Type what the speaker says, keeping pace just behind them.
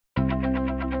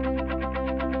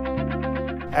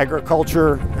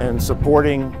Agriculture and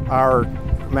supporting our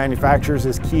manufacturers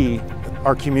is key.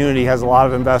 Our community has a lot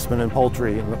of investment in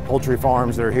poultry and the poultry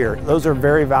farms that are here. Those are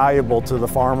very valuable to the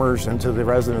farmers and to the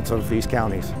residents of these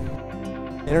counties.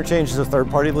 Interchange is a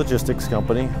third-party logistics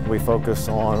company. We focus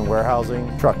on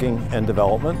warehousing, trucking, and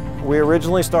development. We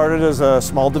originally started as a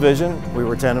small division. We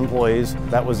were 10 employees.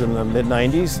 That was in the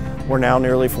mid-90s. We're now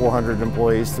nearly 400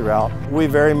 employees throughout. We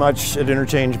very much at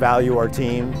Interchange value our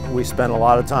team. We spent a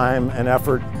lot of time and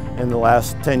effort in the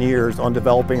last 10 years on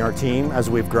developing our team as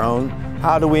we've grown.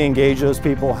 How do we engage those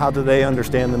people? How do they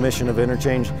understand the mission of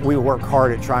Interchange? We work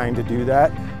hard at trying to do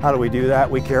that. How do we do that?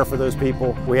 We care for those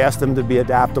people. We ask them to be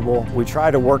adaptable. We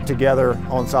try to work together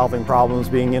on solving problems,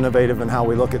 being innovative in how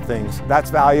we look at things.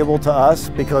 That's valuable to us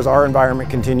because our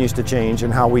environment continues to change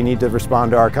and how we need to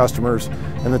respond to our customers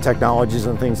and the technologies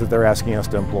and things that they're asking us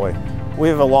to employ. We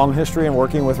have a long history in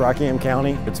working with Rockingham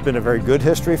County. It's been a very good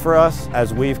history for us.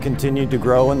 As we've continued to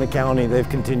grow in the county, they've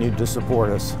continued to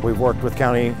support us. We've worked with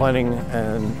county planning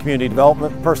and community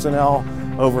development personnel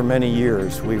over many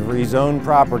years. We've rezoned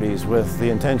properties with the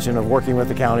intention of working with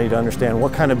the county to understand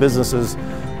what kind of businesses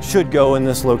should go in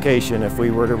this location if we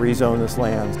were to rezone this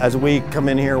land. As we come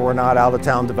in here, we're not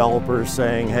out-of-town developers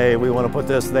saying, hey, we want to put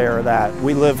this there or that.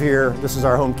 We live here. This is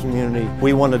our home community.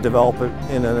 We want to develop it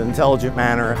in an intelligent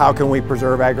manner. How can we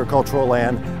preserve agricultural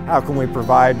land? How can we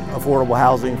provide affordable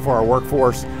housing for our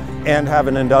workforce and have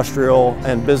an industrial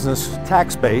and business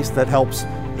tax base that helps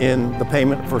in the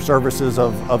payment for services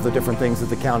of the different things that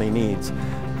the county needs?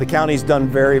 The county's done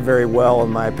very, very well, in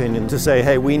my opinion, to say,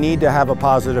 hey, we need to have a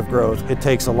positive growth. It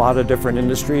takes a lot of different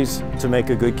industries to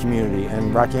make a good community,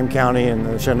 and Rockingham County and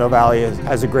the Shenandoah Valley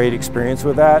has a great experience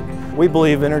with that. We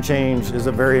believe Interchange is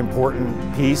a very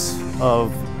important piece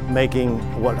of making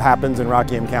what happens in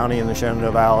Rockingham County and the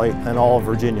Shenandoah Valley and all of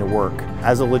Virginia work.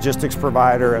 As a logistics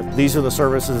provider, these are the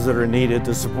services that are needed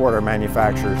to support our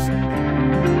manufacturers.